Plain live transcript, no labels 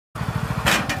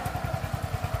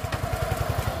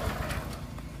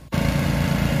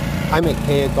I'm at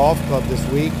Kea Golf Club this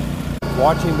week,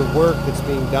 watching the work that's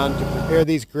being done to prepare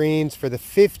these greens for the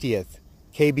 50th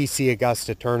KBC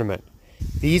Augusta tournament.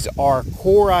 These are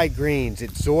core greens,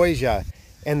 it's zoysia,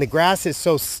 and the grass is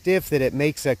so stiff that it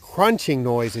makes a crunching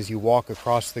noise as you walk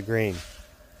across the green.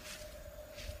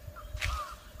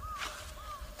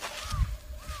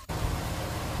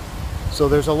 So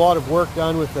there's a lot of work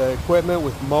done with the equipment,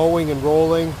 with mowing and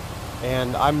rolling,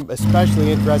 and I'm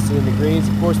especially interested in the greens.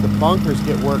 Of course, the bunkers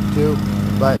get work too,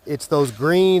 but it's those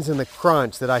greens and the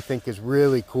crunch that I think is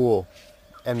really cool,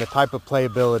 and the type of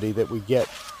playability that we get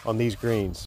on these greens.